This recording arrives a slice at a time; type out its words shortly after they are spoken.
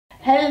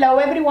Hello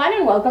everyone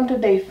and welcome to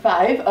day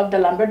 5 of the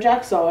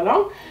Lumberjack sew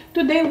along.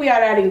 Today we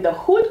are adding the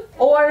hood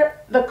or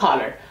the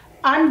collar.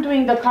 I'm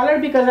doing the collar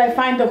because I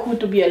find the hood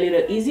to be a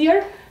little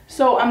easier.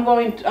 So I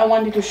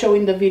wanted to show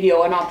in the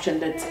video an option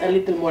that's a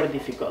little more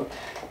difficult.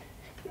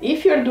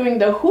 If you're doing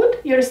the hood,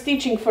 you're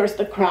stitching first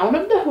the crown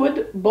of the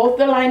hood, both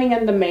the lining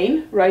and the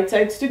main, right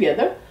sides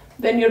together.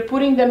 Then you're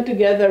putting them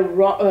together,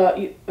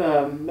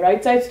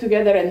 right sides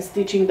together and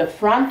stitching the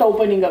front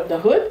opening of the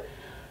hood.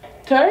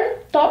 Turn,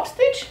 top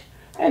stitch,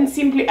 and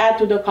simply add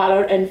to the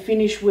collar and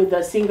finish with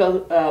a single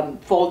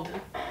fold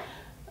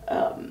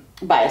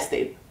bias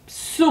tape.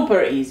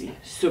 Super easy,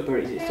 super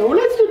easy. So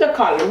let's do the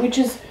collar, which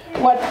is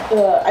what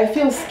I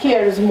feel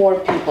scares more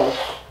people.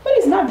 But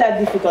it's not that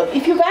difficult.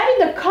 If you've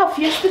added the cuff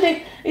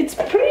yesterday, it's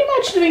pretty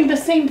much doing the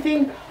same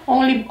thing,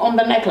 only on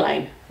the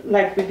neckline,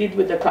 like we did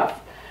with the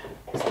cuff.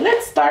 So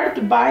let's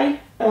start by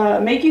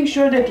making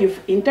sure that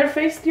you've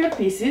interfaced your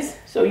pieces.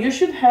 So you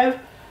should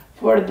have,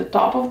 for the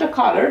top of the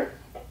collar,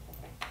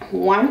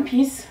 one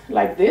piece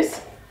like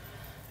this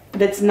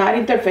that's not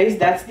interfaced,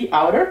 that's the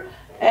outer,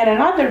 and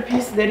another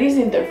piece that is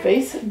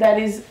interfaced, that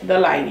is the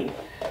lining.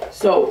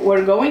 So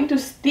we're going to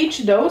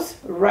stitch those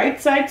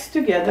right sides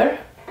together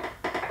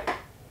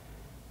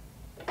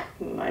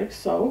like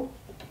so,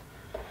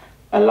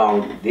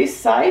 along this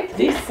side,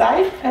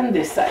 and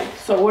this side.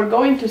 So we're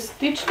going to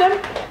stitch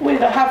them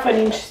with a 1/2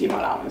 inch seam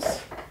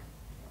allowance.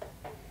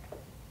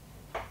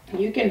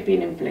 You can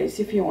pin in place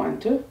if you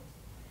want to.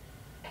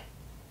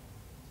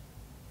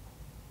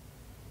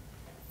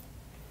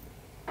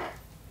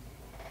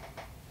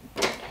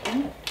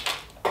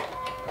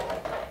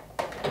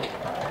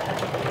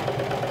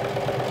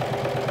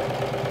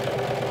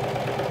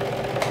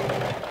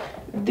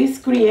 This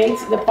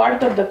creates the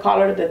part of the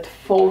collar that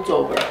folds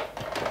over.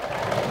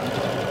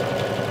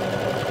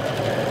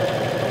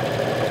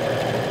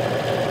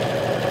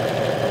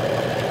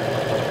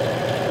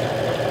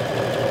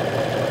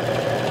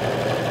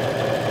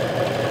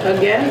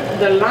 Again,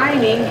 the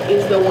lining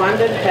is the one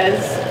that has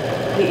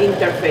the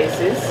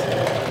interfaces,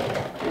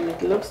 and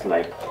it looks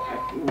like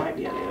it might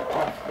be a little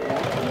off there.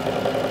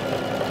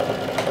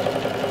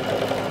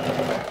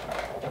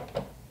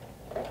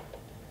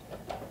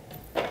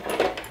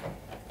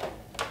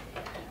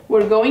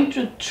 We're going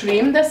to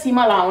trim the seam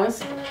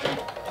allowance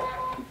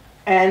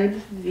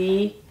and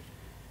the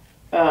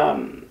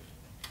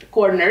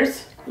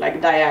corners,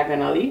 like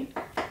diagonally,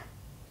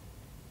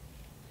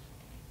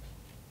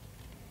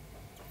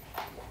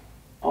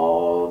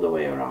 all the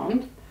way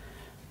around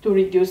to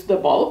reduce the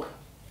bulk,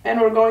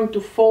 and we're going to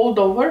fold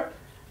over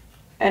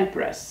and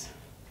press.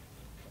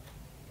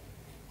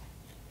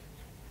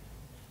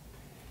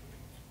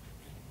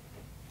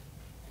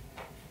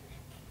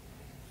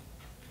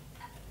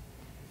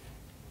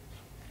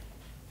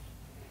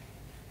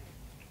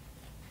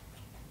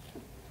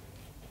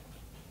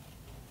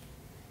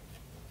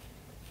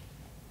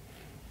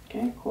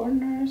 Okay,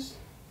 corners,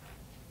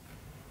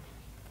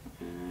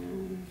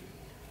 and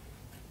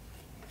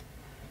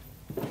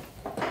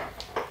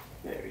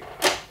there we go.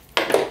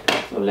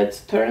 So let's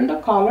turn the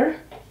collar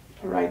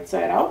right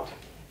side out,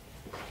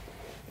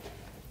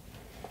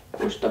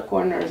 push the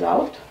corners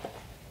out,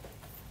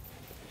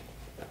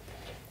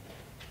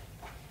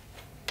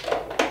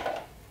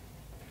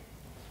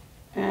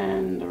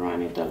 and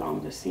run it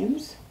along the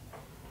seams.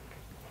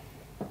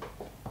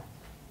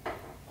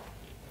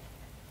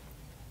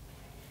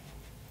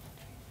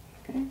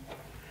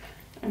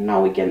 And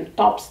now we can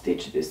top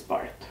stitch this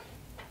part.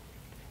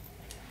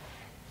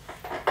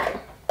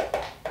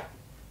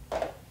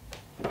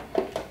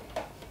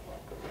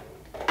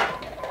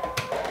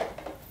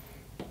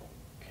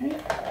 Okay.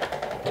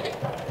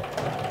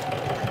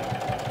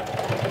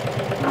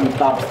 I'm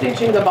top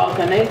stitching about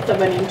 1/8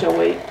 of an inch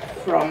away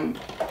from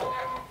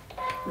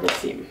the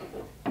seam,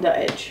 the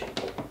edge.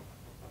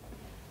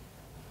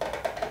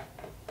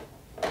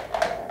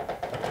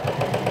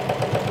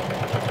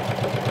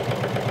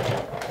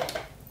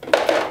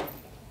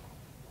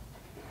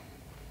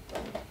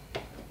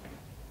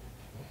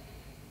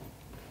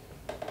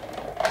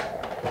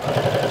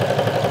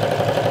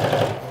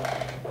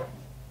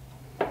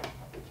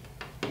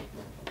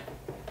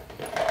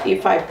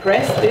 If I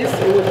press this,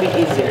 it would be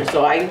easier.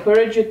 So I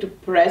encourage you to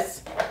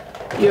press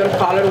your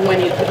collar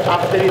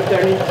after you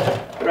turn it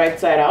right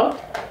side out,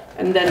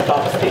 and then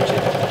top stitch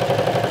it.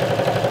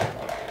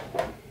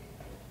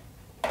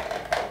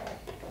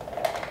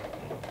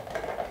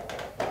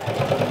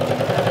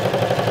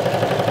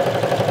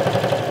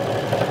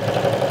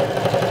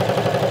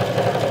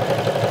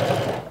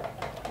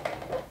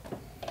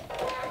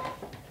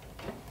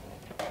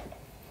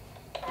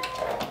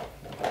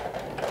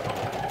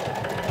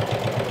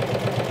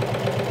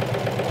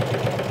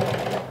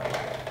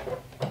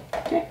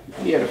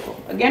 Beautiful.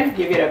 Again,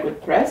 give it a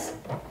good press.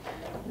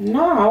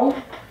 Now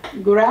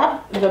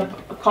grab the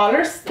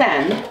collar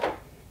stand,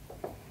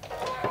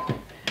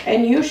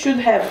 and you should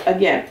have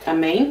again a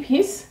main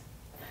piece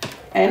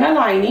and a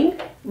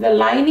lining. The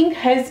lining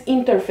has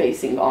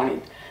interfacing on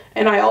it,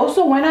 and I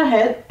also went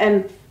ahead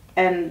and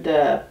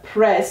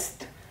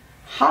pressed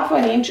half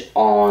an inch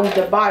on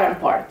the bottom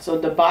part. So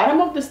the bottom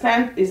of the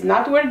stand is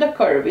not where the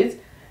curve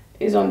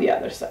is on the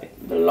other side,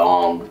 the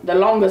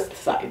longest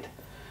side.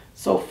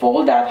 So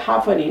fold that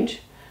half an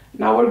inch.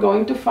 Now we're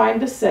going to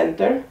find the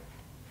center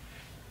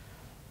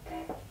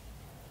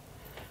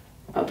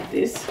of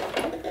this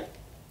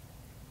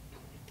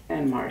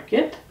and mark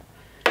it.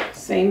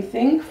 Same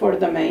thing for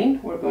the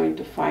main. We're going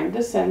to find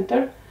the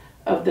center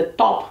of the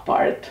top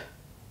part,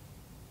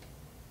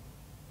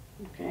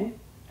 okay,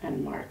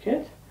 and mark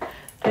it.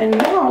 And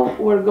now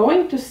we're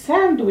going to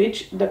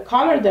sandwich the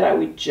collar that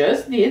we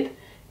just did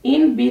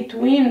in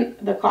between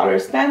the collar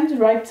stands,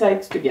 right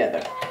sides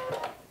together.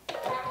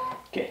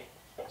 Okay,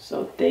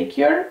 so take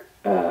your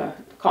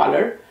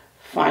collar,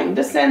 find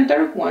the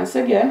center once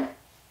again,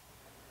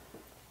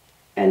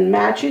 and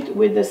match it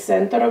with the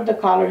center of the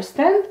collar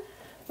stand,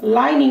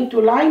 lining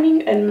to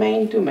lining and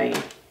main to main.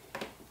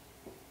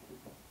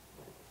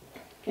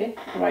 Okay,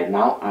 right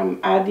now I'm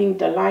adding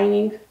the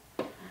lining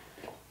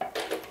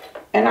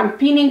and I'm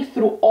pinning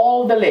through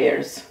all the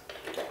layers.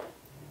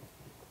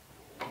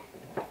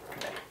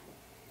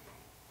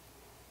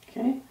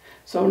 Okay,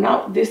 so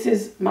now this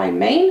is my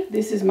main,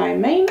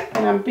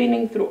 and I'm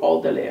pinning through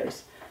all the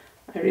layers.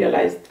 I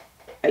realized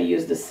I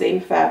used the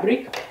same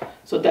fabric,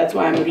 so that's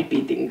why I'm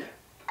repeating.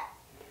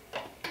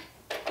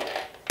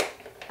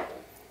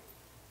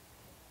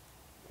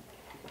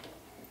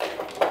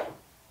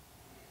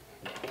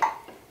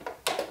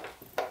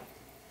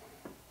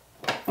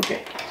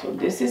 Okay, so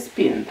this is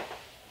pinned.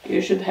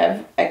 You should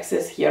have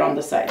excess here on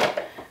the side.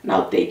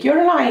 Now take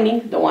your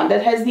lining, the one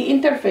that has the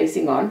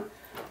interfacing on,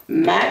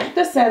 match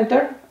the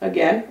center,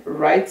 again,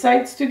 right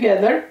sides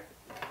together,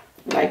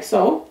 like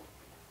so.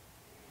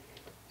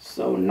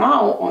 So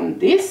now on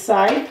this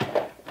side,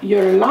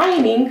 your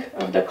lining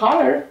of the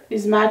collar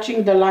is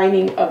matching the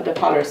lining of the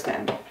collar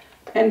stand.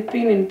 And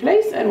pin in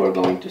place, and we're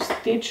going to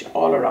stitch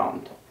all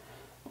around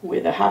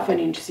with a half an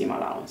inch seam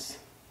allowance.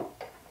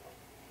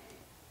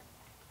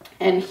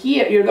 And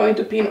here you're going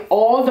to pin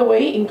all the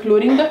way,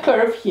 including the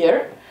curve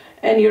here,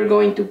 and you're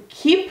going to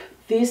keep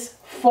this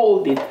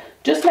folded,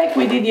 just like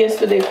we did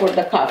yesterday for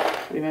the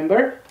cuff,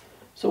 remember?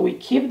 So we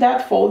keep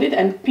that folded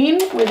and pin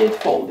with it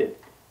folded.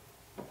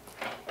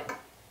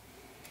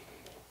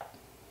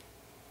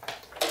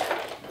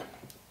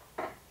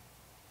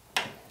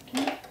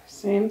 Okay,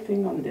 same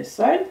thing on this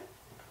side.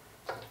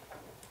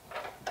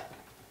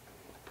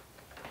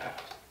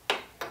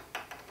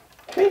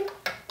 Okay.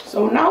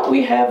 So now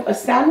we have a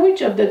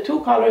sandwich of the two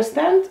collar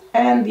stands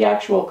and the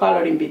actual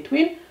collar in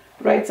between,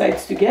 right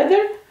sides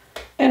together,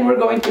 and we're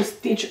going to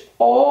stitch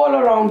all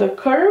around the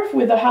curve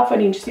with a half an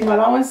inch seam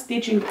allowance,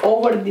 stitching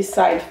over this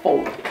side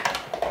fold.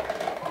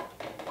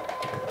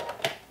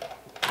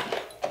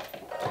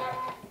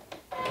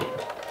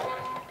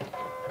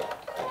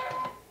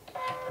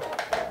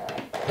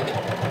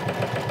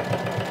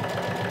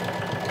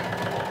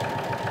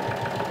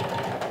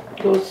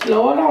 Go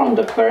slow around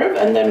the curve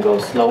and then go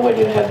slow when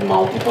you have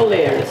multiple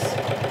layers,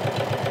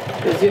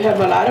 because you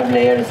have a lot of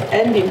layers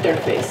and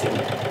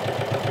interfacing.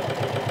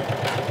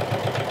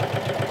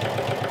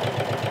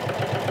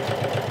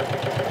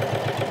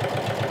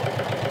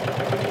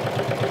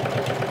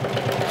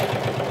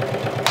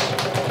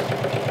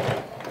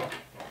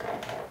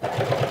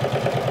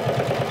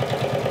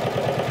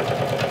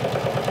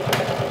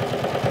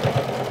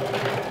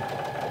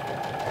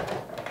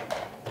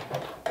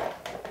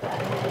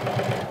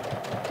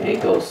 Okay,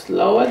 go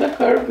slow at the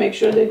curve, make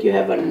sure that you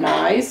have a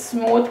nice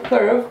smooth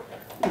curve,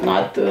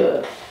 not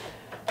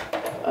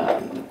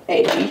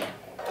edgy.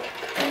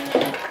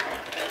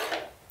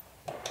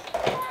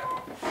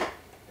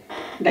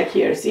 Like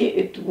here, see,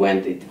 it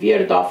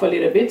veered off a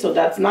little bit, so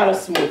that's not a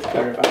smooth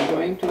curve. I'm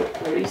going to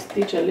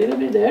restitch a little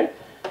bit there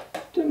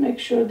to make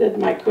sure that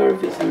my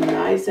curve is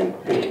nice and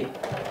pretty.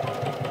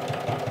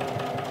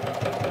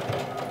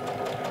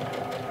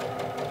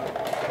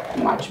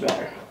 Much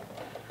better.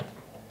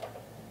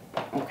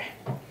 Okay,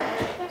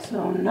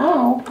 so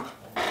now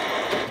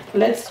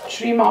let's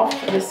trim off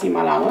the seam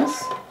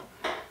allowance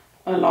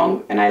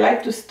along, and I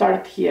like to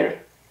start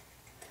here,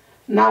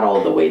 not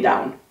all the way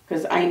down,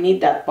 because I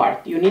need that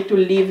part. You need to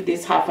leave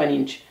this half an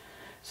inch.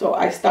 So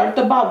I start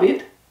above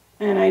it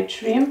and I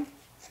trim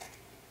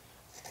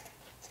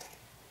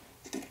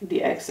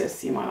the excess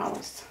seam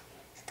allowance.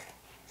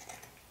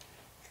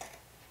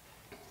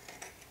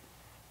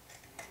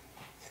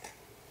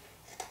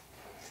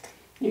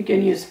 You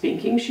can use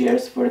pinking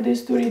shears for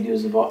this to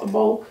reduce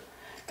bulk.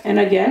 And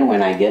again,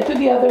 when I get to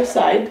the other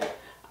side,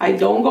 I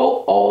don't go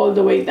all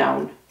the way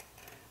down.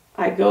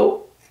 I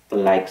go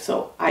like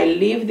so. I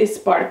leave this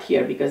part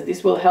here because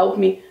this will help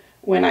me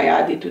when I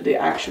add it to the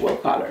actual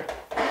collar.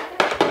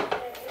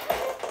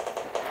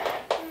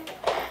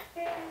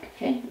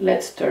 Okay,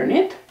 let's turn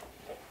it.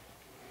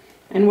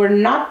 And we're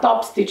not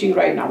top stitching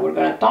right now. We're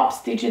gonna top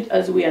stitch it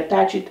as we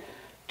attach it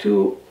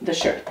to the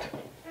shirt.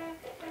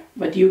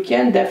 But you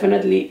can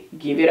definitely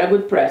give it a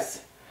good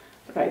press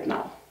right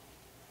now.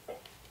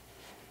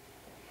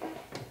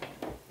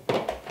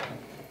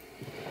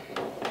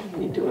 Let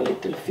me do a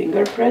little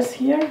finger press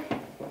here.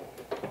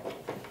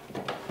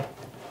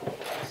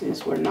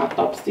 since we're not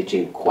top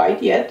stitching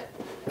quite yet.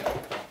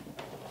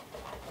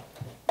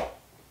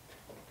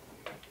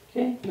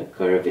 Okay, the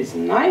curve is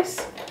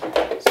nice.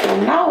 So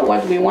now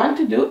what we want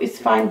to do is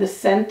find the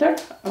center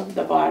of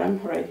the bottom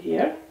right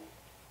here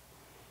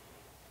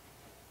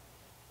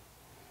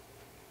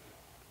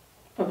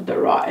of the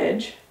raw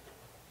edge.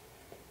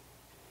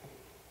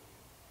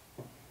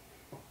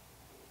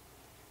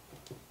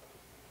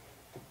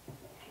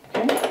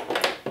 Okay,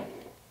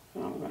 so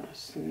I'm going to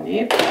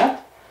snip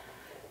that,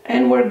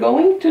 and we're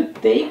going to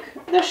take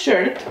the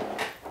shirt,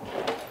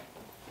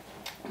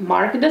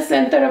 mark the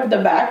center of the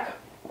back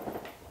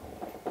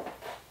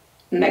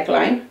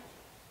neckline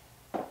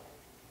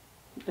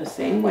the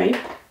same way,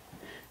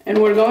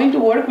 and we're going to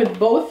work with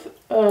both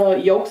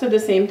yokes at the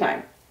same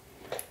time.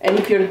 And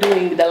if you're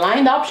doing the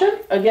lined option,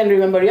 again,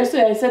 remember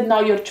yesterday I said now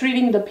you're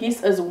treating the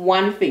piece as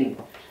one thing.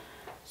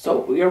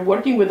 So you're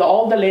working with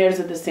all the layers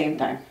at the same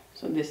time.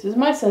 So this is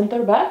my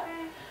center back.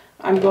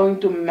 I'm going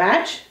to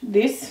match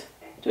this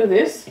to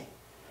this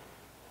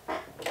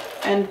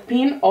and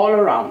pin all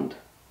around.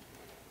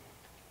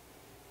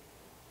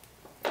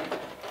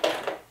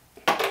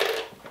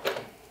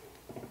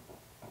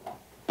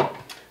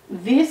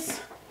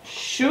 This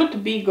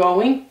should be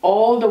going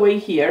all the way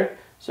here.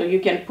 So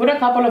you can put a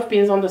couple of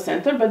pins on the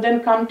center, but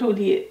then come to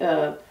the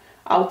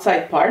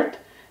outside part,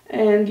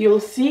 and you'll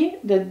see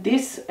that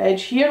this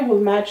edge here will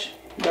match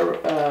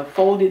the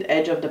folded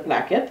edge of the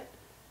placket.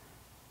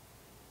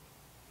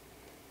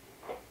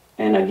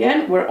 And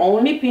again, we're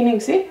only pinning,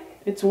 see,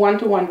 it's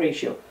 1-to-1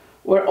 ratio.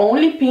 We're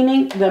only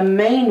pinning the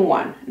main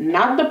one,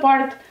 not the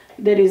part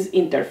that is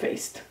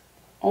interfaced,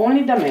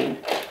 only the main.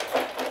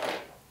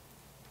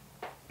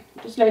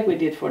 Just like we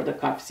did for the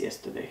cuffs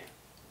yesterday.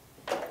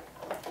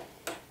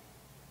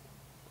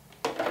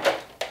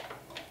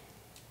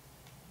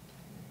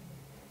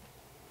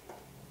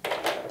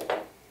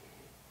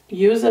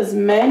 Use as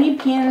many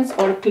pins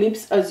or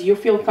clips as you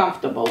feel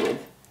comfortable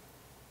with.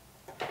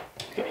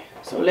 Okay,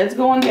 so let's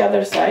go on the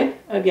other side.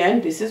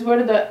 Again, this is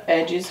where the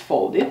edge is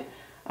folded.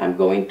 I'm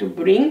going to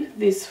bring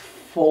this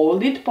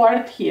folded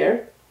part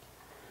here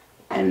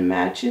and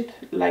match it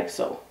like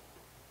so.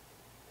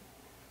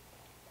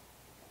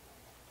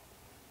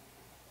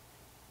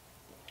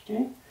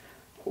 Okay,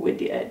 with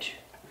the edge.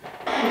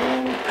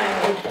 And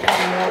I need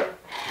more.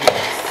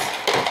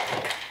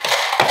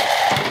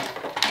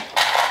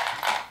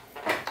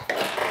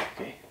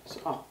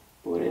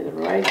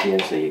 Right here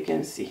so you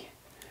can see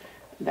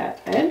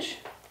that edge,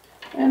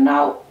 and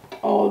now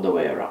all the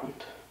way around.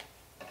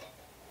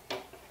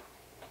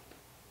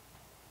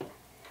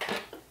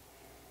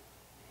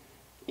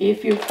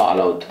 If you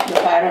followed the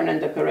pattern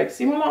and the correct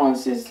seam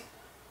allowances,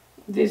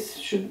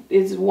 this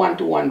is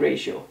 1-to-1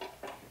 ratio.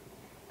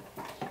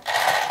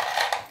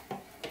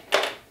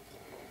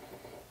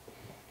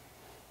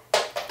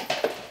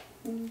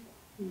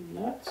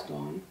 That's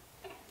gone.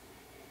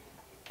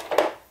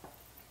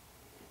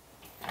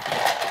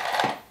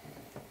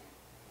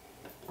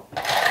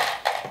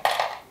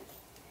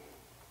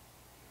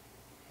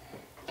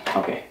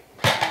 Okay,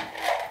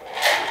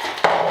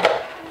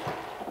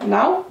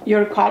 now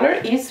your collar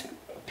is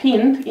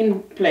pinned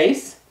in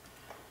place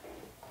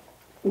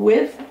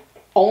with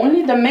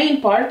only the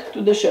main part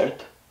to the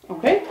shirt.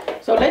 Okay,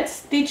 so let's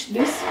stitch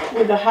this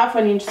with a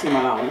 1/2 inch seam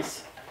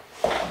allowance.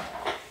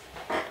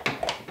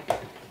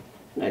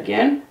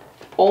 Again,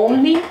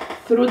 only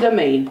through the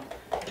main,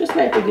 just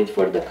like we did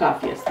for the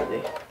cuff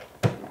yesterday.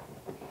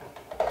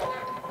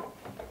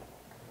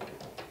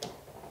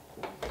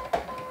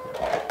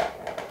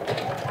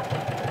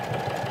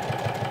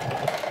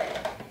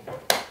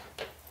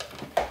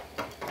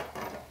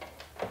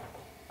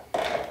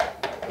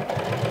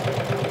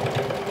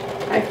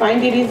 I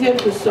find it easier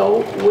to sew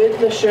with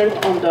the shirt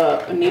on the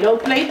needle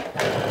plate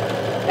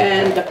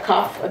and the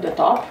cuff at the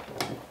top.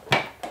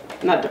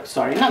 Not the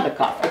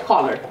cuff, the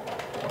collar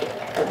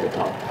at the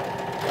top.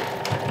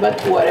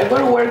 But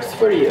whatever works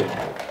for you.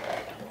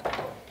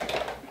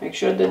 Make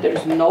sure that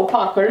there's no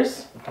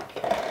puckers.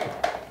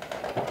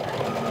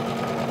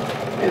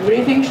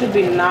 Everything should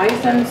be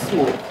nice and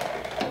smooth.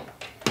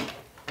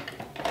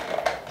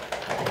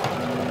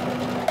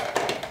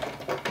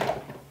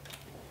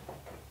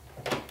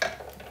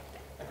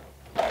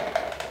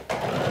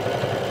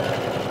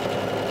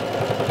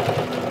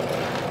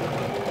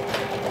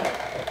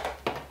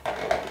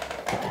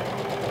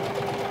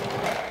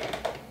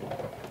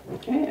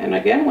 And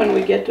again, when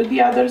we get to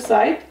the other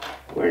side,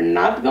 we're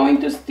not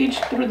going to stitch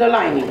through the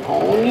lining,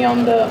 only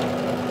on the...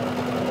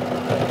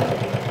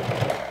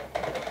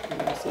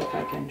 Let's see if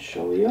I can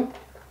show you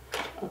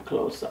a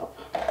close-up.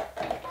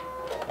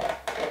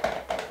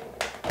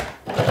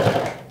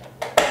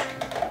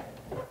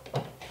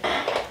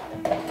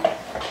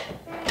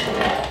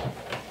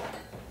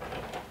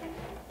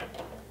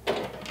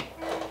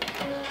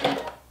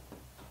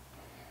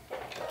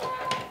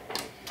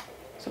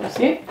 So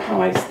see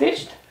how I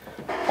stitched?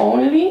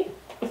 Only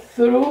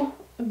through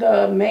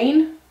the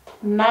main,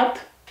 not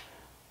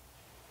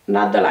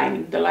the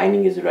lining. The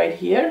lining is right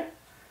here.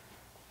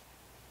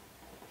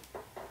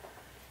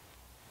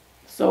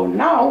 So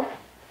now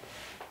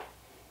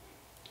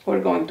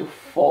We're going to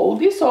fold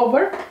this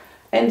over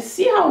and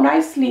see how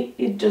nicely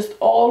it just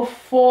all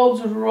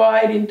folds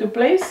right into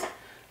place.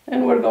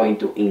 And we're going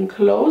to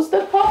enclose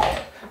the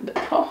cuff.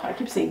 Oh, I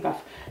keep saying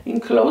cuff.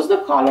 Enclose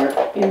the collar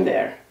in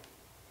there,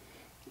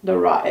 the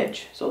raw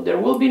edge. So there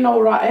will be no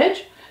raw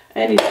edge,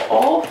 and it's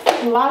all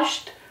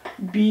flashed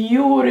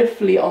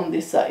beautifully on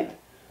this side.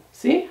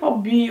 See how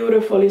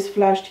beautiful is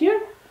flashed here?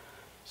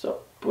 So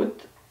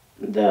put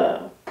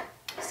the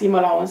seam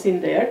allowance in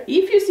there.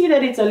 If you see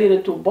that it's a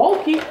little too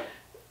bulky,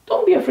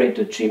 don't be afraid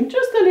to trim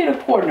just a little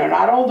corner,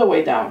 not all the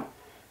way down,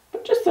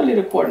 but just a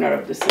little corner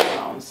of the seam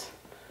allowance,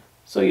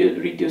 so you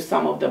reduce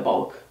some of the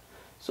bulk.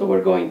 So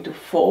we're going to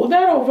fold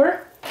that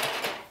over.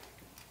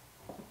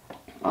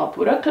 I'll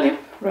put a clip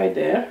right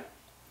there,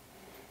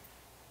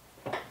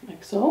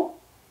 like so.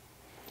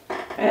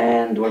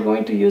 And we're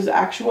going to use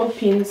actual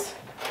pins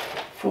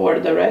for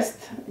the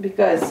rest,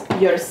 because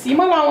your seam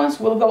allowance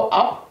will go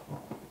up,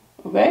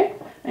 okay?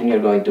 And you're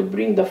going to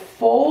bring the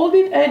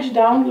folded edge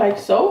down like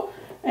so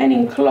and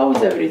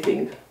enclose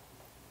everything.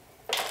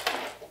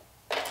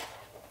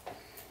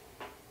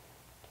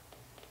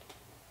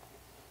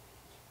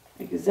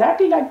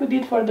 Exactly like we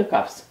did for the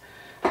cuffs.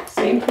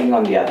 Same thing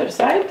on the other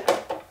side.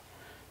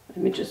 Let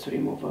me just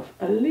remove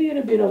a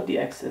little bit of the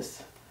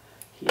excess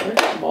here,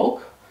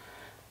 bulk.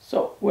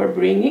 So we're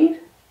bringing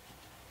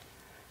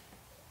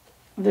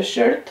the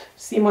shirt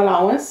seam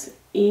allowance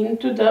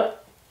into the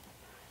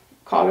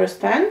collar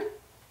stand,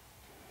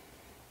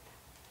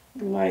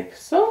 like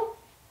so,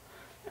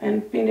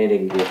 and pin it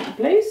in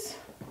place.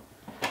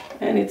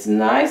 And it's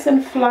nice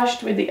and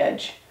flushed with the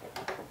edge.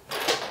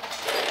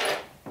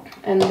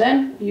 And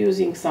then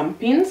using some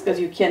pins, because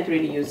you can't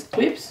really use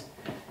clips,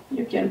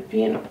 you can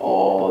pin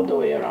all the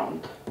way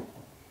around.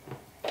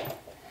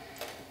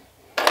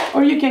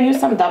 Or you can use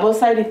some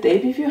double-sided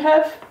tape if you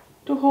have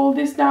to hold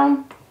this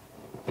down,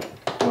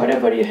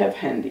 whatever you have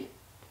handy.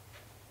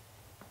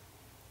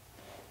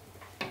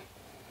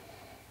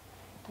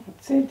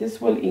 That's it.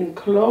 This will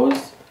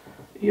enclose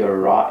your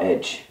raw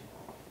edge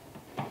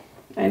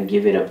and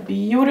give it a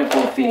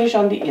beautiful finish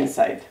on the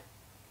inside.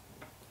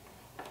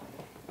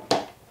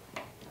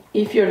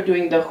 If you're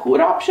doing the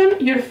hood option,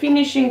 you're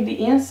finishing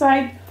the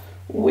inside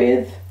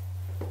with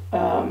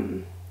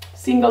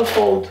single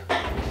fold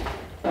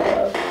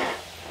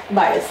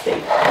bias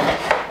tape.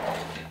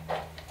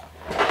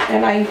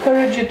 And I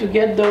encourage you to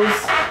get those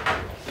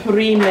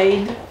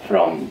pre-made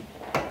from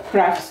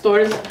craft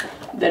stores,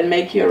 then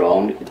make your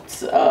own.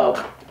 It's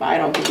I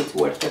don't think it's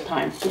worth the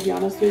time, to be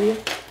honest with you,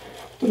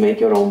 to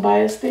make your own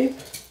bias tape.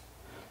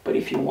 But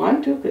if you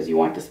want to, because you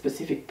want a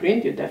specific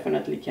print, you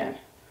definitely can.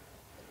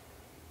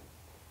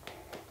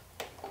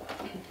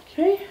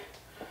 Okay,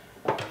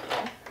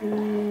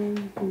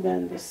 and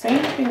then the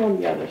same thing on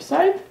the other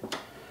side.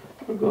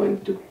 We're going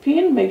to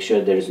pin, make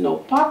sure there's no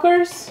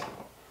puckers.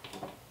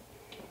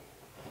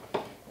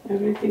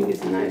 Everything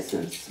is nice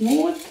and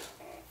smooth.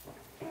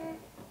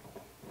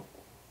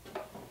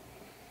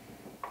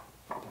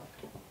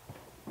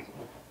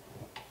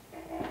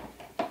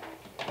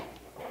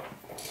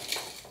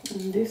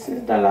 And this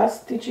is the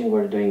last stitching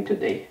we're doing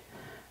today.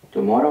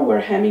 Tomorrow we're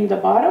hemming the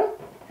bottom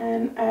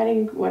and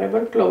adding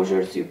whatever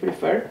closures you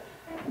prefer,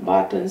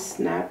 buttons,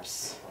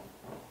 snaps.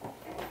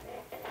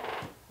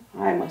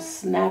 I'm a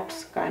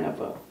snaps kind of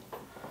a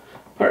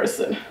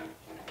person.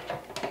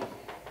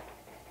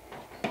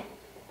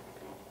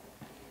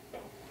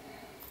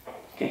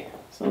 Okay,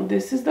 so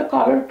this is the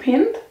collar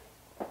pinned.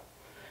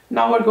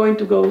 Now we're going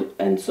to go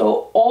and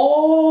sew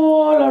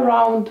all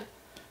around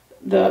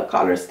the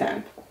collar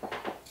stand,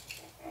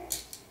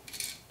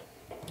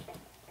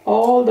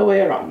 all the way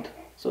around.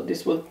 So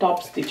this will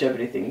top stitch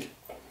everything.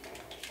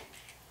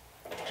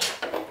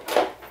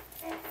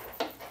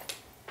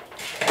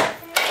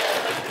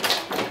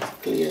 Let's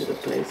clear the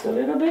place a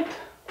little bit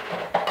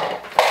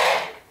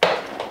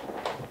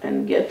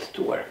and get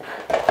to work.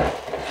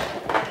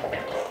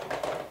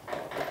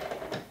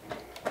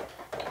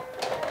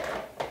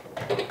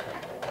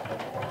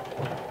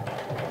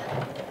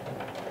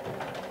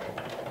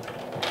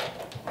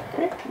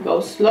 Okay, go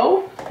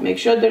slow. Make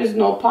sure there is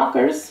no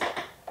puckers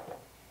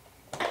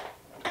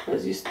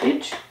as you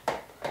stitch.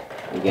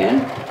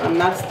 Again, I'm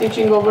not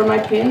stitching over my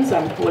pins,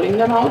 I'm pulling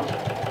them out.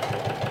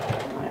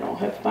 I don't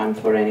have time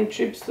for any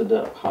trips to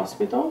the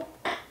hospital.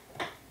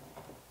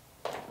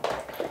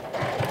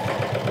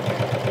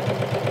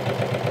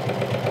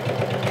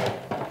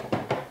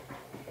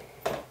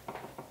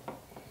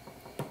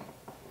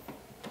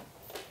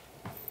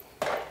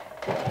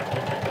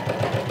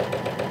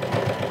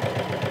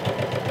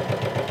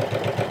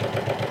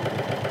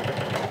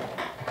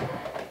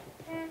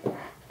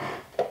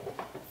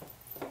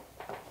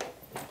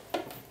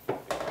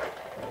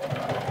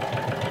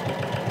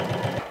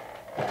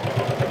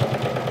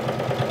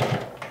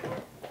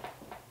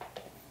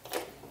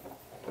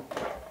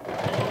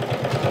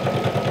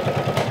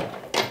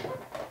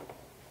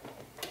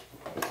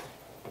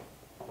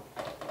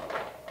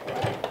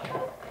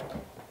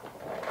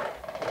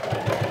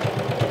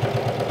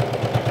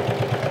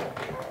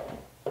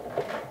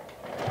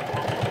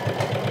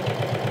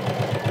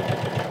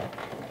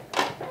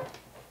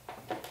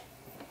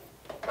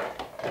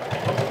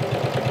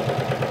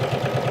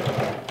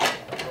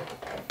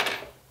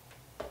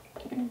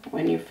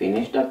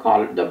 finish the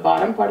collar, the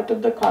bottom part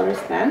of the collar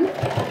stand,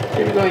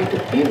 you're going to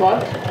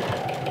pivot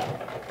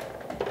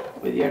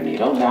with your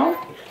needle down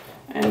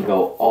and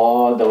go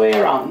all the way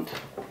around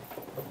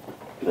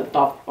the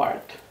top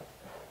part.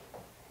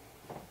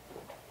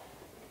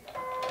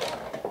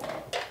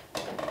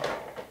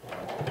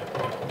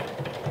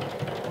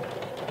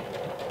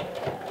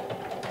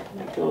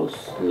 Go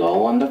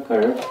slow on the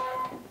curve.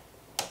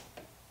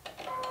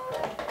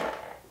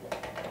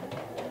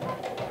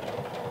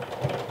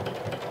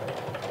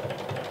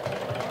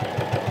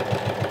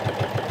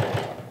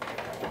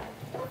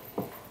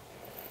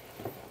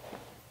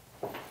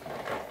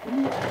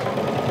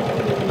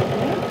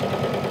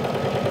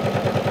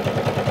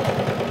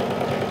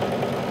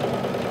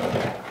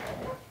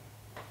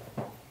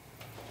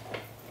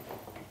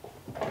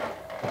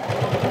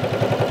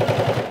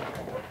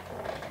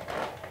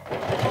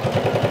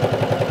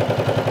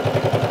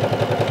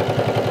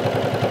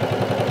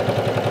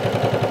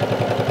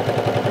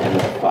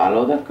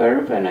 Follow the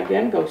curve, and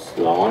again go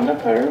slow on the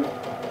curve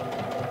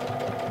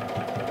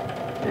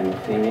and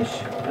finish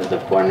at the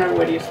corner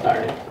where you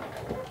started.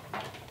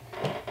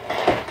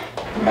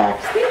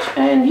 Back stitch,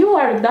 and you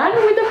are done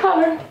with the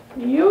collar.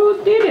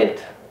 You did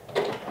it.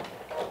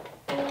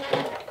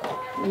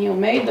 You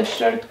made the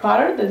shirt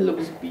collar that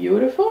looks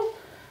beautiful,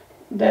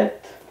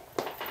 that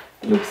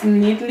looks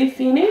neatly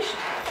finished.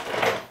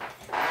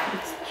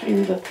 Let's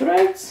trim the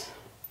threads.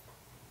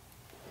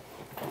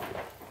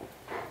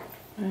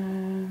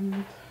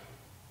 And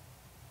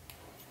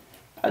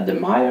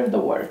admire the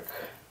work.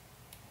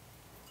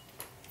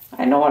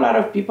 I know a lot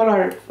of people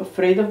are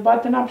afraid of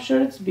button-up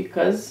shirts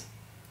because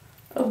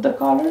of the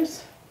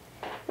collars.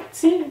 But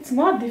see, it's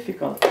not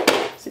difficult.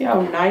 See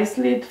how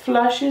nicely it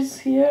flushes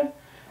here?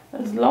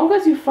 As long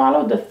as you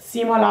follow the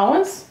seam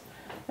allowance,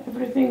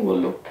 everything will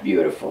look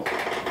beautiful.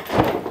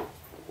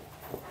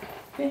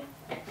 Okay,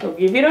 so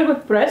give it a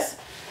good press.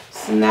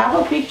 Snap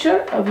a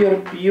picture of your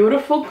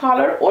beautiful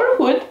collar or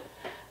hood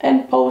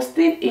and post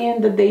it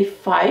in the day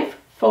 5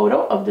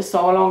 photo of the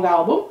sew along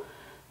album.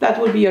 That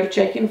will be your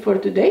check-in for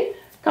today.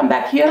 Come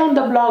back here on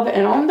the blog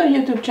and on the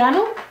YouTube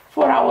channel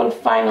for our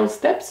final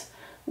steps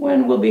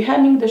when we'll be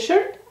hemming the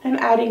shirt and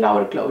adding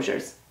our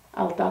closures.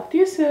 I'll talk to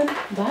you soon.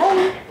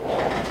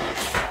 Bye!